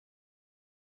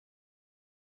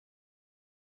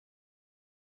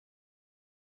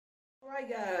Alright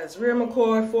guys, Real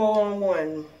McCoy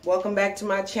 411. Welcome back to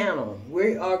my channel.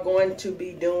 We are going to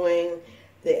be doing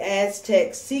the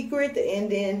Aztec Secret, the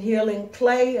Indian Healing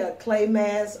Clay, a clay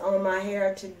mask on my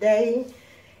hair today.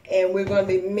 And we're going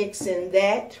to be mixing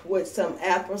that with some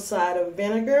apple cider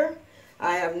vinegar.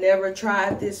 I have never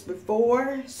tried this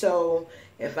before, so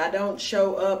if I don't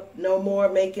show up no more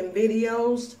making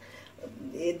videos,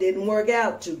 it didn't work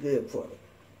out too good for me.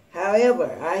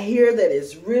 However, I hear that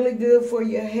it's really good for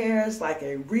your hair. It's like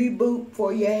a reboot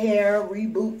for your hair,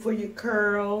 reboot for your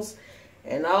curls,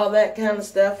 and all that kind of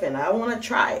stuff. And I want to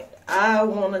try it. I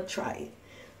want to try it.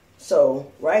 So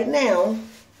right now,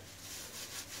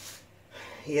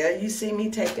 here you see me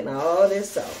taking all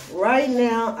this off. Right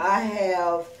now, I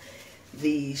have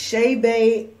the Shea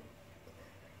Butter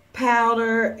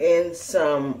powder and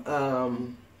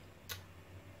some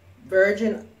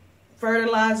virgin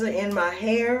fertilizer in my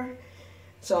hair.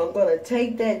 So I'm going to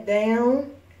take that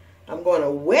down. I'm going to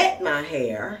wet my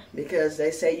hair because they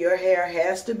say your hair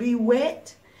has to be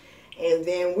wet. And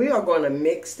then we are going to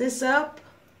mix this up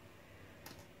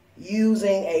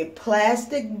using a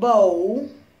plastic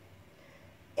bowl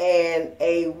and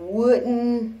a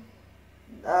wooden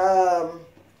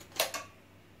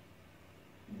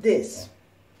this,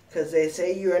 because they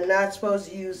say you're not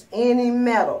supposed to use any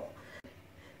metal.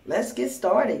 Let's get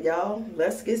started, y'all.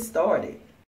 Let's get started.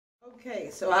 Okay,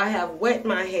 so I have wet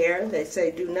my hair. They say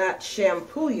do not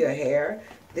shampoo your hair.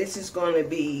 This is going to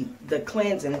be the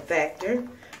cleansing factor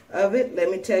of it. Let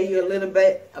me tell you a little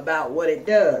bit about what it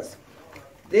does.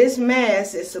 This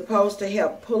mask is supposed to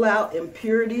help pull out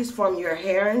impurities from your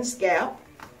hair and scalp.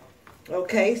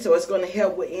 Okay, so it's going to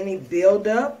help with any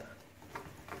buildup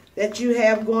that you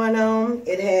have going on.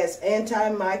 It has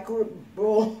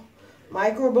antimicrobial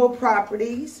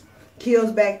properties,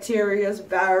 kills bacteria,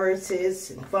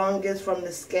 viruses, and fungus from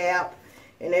the scalp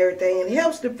and everything. It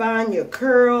helps define your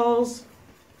curls.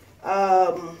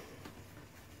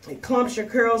 It clumps your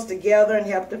curls together and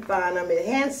helps define them. It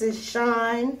enhances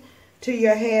shine to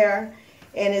your hair,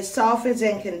 and it softens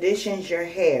and conditions your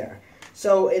hair.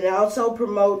 So it also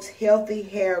promotes healthy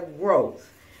hair growth.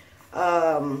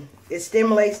 It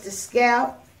stimulates the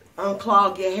scalp,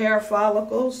 unclog your hair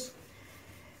follicles,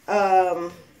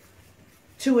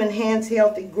 to enhance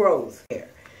healthy growth.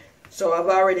 So I've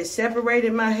already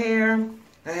separated my hair.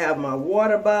 I have my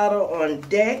water bottle on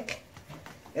deck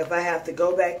if I have to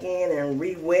go back in and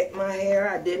re-wet my hair.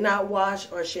 I did not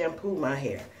wash or shampoo my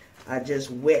hair. I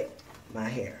just wet my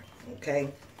hair, okay,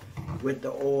 with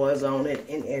the oils on it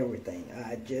and everything.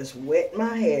 I just wet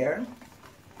my hair.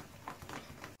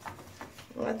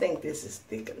 Well, I think this is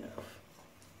thick enough.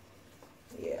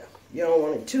 Yeah. You don't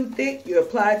want it too thick. You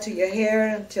apply it to your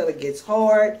hair until it gets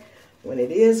hard. When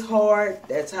it is hard,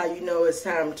 that's how you know it's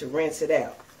time to rinse it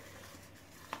out.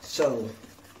 So,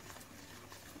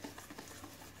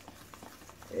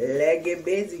 let's get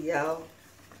busy, y'all.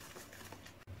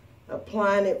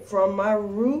 Applying it from my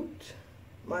root,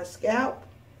 my scalp,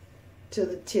 to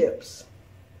the tips.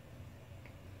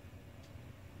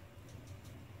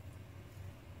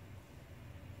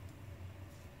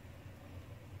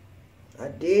 I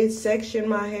did section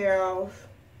my hair off.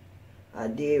 I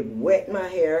did wet my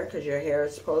hair because your hair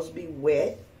is supposed to be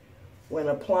wet when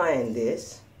applying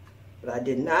this. But I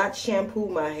did not shampoo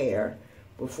my hair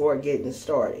before getting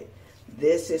started.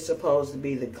 This is supposed to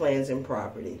be the cleansing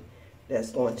property that's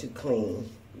going to clean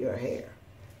your hair.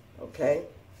 Okay?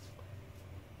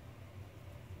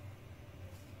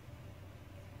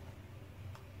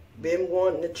 Been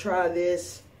wanting to try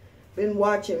this. Been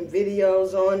watching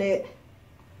videos on it.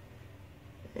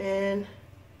 And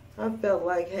I felt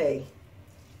like, hey,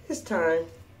 it's time.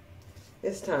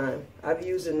 It's time. I've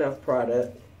used enough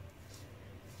product.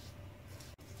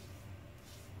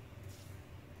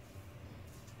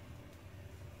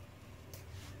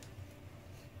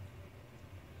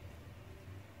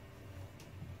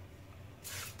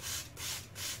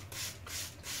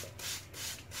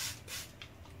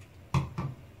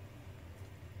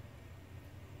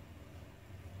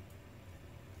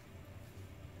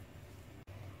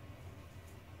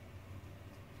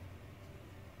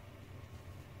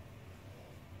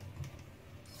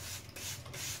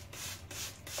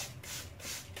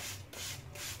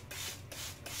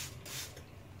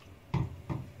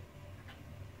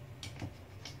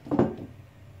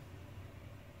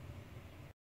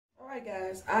 Alright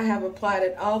guys, I have applied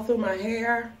it all through my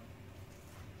hair,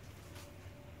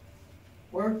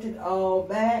 worked it all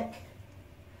back,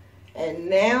 and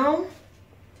now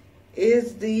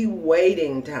is the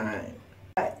waiting time.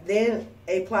 Then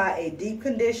apply a deep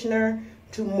conditioner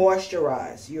to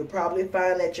moisturize. You'll probably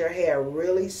find that your hair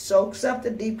really soaks up the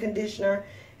deep conditioner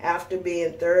after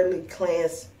being thoroughly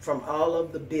cleansed from all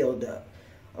of the buildup.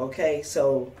 Okay,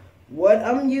 so what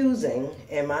I'm using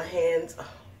in my hands,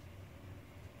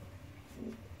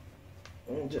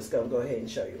 I'm just going to go ahead and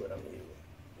show you what I'm using.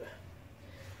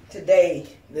 Today,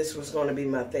 this was going to be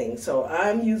my thing. So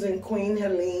I'm using Queen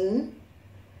HELENE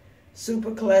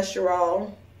Super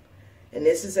Cholesterol, and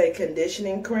this is a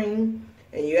conditioning cream.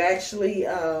 And you actually,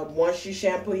 once you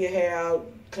shampoo your hair out,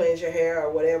 cleanse your hair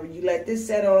or whatever, you let this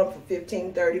set on for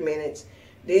 15-30 minutes.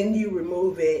 Then you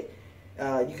remove it.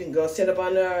 You can go sit up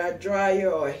under a dryer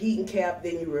or a heating cap.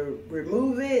 Then you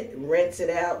remove it, rinse it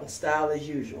out, and style as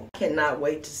usual. I cannot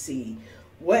wait to see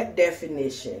what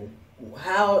definition,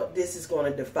 how this is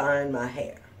going to define my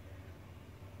hair.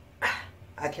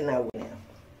 I cannot wait now.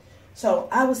 So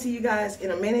I will see you guys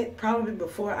in a minute, probably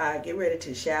before I get ready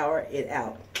to shower it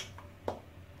out.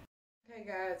 Okay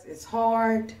guys, it's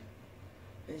hard.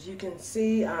 As you can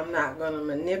see, I'm not going to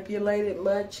manipulate it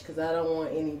much because I don't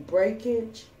want any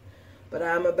breakage. But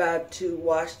I'm about to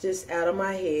wash this out of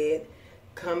my head,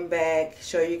 come back,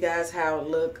 show you guys how it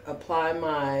look, apply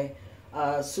my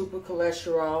Super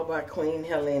Cholesterol by Queen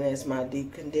HELENE as my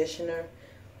deep conditioner.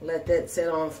 Let that sit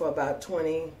on for about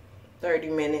 20-30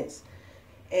 minutes.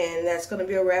 And that's going to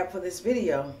be a wrap for this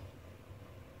video.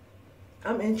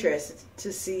 I'm interested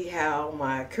to see how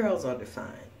my curls are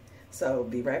defined. So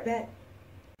be right back.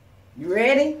 You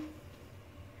ready?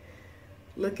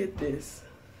 Look at this.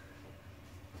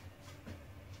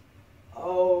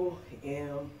 OMG.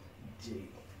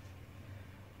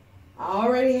 I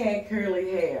already had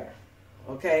curly hair,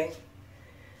 okay?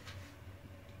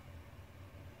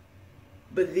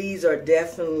 But these are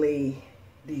definitely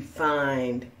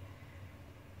defined.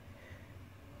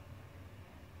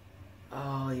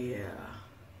 Oh yeah.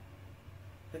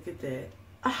 Look at that.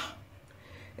 Ah.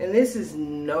 And this is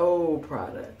no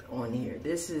product on here.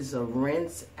 This is a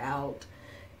rinse out.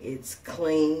 It's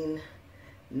clean.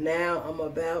 Now I'm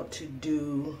about to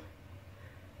do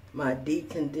my deep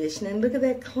conditioning. Look at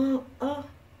that clump.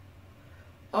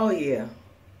 Oh yeah.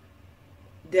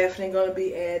 Definitely going to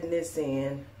be adding this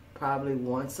in probably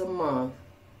once a month.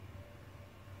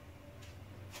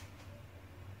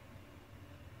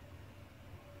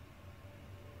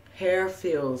 Hair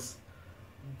feels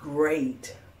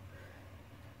great.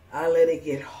 I let it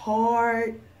get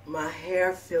hard. My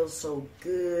hair feels so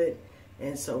good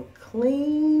and so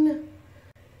clean.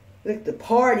 Look, the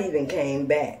part even came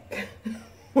back.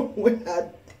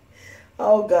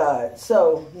 Oh God.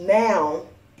 So now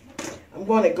I'm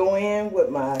going to go in with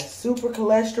my Super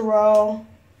Cholesterol.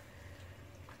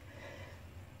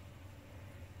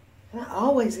 I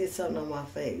always get something on my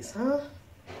face, huh?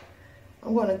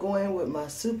 I'm going to go in with my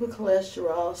Super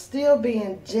Cholesterol, still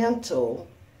being gentle.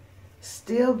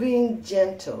 Still being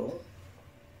gentle.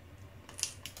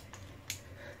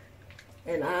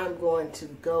 And I'm going to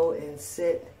go and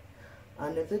sit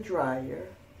under the dryer,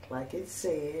 like it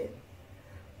said,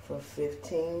 for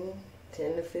 10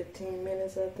 to 15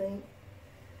 minutes, I think.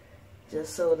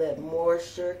 Just so that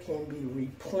moisture can be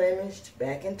replenished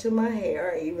back into my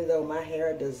hair, even though my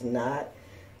hair does not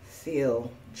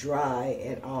feel dry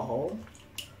at all.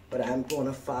 But I'm going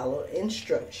to follow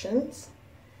instructions.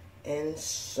 And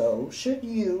so should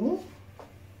you.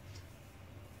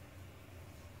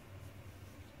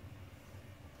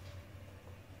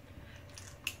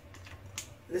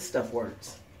 This stuff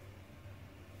works.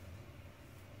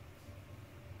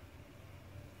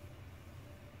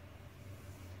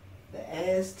 The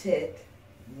Aztec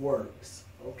works,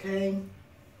 okay?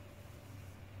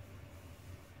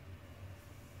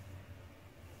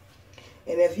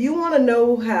 And if you want to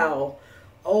know how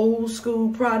old school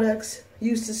products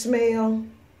used to smell,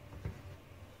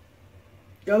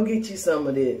 go get you some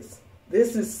of this.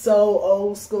 This is so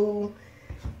old school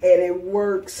and it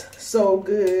works so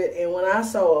good. And when I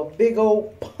saw a big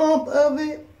old pump of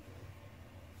it,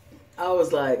 I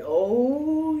was like,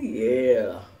 oh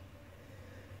yeah.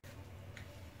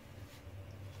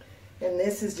 And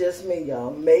this is just me,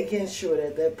 y'all, making sure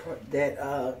that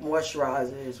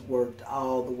moisturizer is worked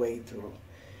all the way through.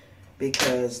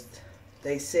 Because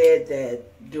they said that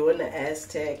during the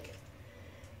Aztec,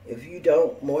 if you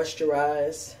don't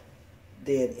moisturize,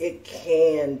 then it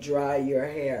can dry your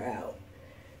hair out.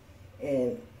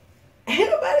 And ain't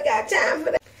nobody got time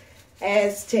for that.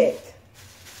 Aztec.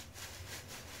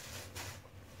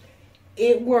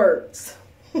 It works.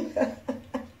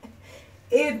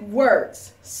 It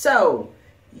works. So,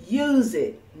 use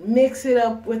it. Mix it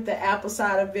up with the apple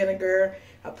cider vinegar,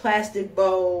 a plastic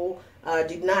bowl.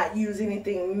 Do not use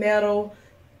anything metal.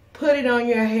 Put it on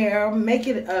your hair. Make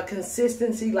it a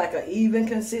consistency, like an even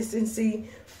consistency.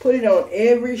 Put it on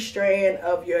every strand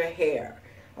of your hair.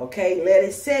 Okay, let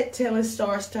it set till it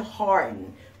starts to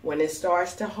harden. When it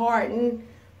starts to harden,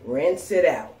 rinse it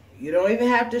out. You don't even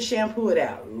have to shampoo it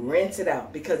out. Rinse it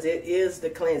out because it is the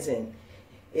cleansing.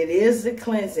 It is the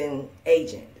cleansing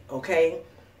agent, okay?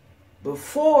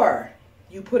 Before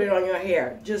you put it on your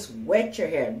hair, just wet your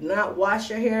hair. Do not wash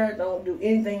your hair. Don't do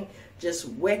anything. Just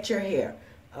wet your hair.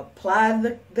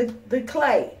 Apply the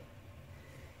clay.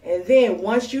 And then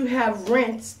once you have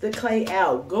rinsed the clay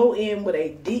out, go in with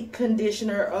a deep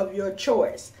conditioner of your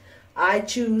choice. I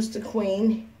choose the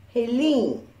Queen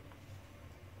HELENE.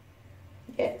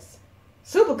 Yes.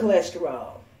 Super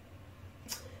cholesterol.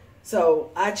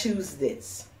 So I choose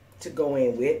this to go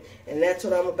in with. And that's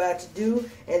what I'm about to do.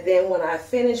 And then when I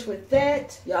finish with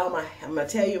that, y'all, I'm going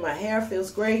to tell you my hair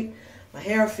feels great. My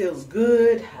hair feels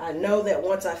good. I know that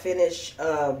once I finish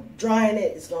drying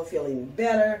it, it's going to feel even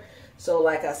better. So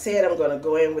like I said, I'm going to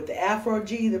go in with the Afro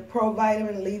G, the Pro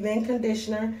Vitamin Leave-In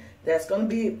Conditioner. That's going to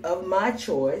be of my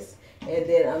choice. And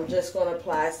then I'm just going to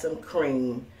apply some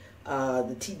cream,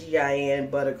 the TGIN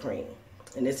buttercream.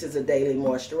 And this is a daily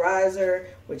moisturizer,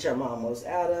 which I'm almost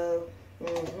out of.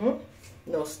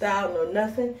 No style, no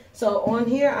nothing. So on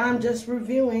here, I'm just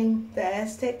reviewing the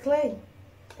Aztec clay.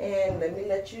 And let me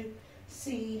let you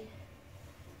see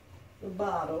the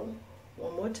bottle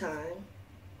one more time.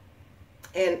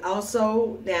 And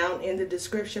also down in the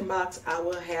description box, I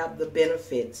will have the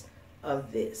benefits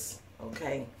of this.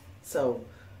 Okay, so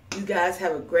you guys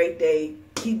have a great day.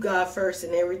 Keep God first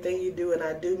in everything you do, and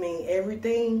I do mean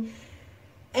everything.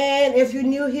 And if you're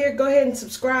new here, go ahead and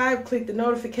subscribe. Click the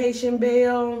notification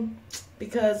bell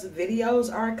because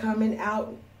videos are coming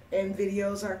out, and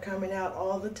videos are coming out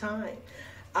all the time.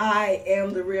 I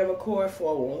am the real McCoy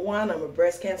 411. I'm a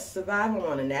breast cancer survivor. I'm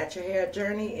on a natural hair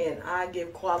journey, and I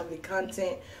give quality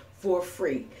content for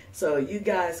free. So you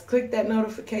guys click that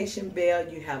notification bell.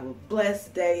 You have a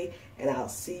blessed day, and I'll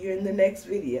see you in the next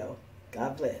video.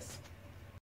 God bless.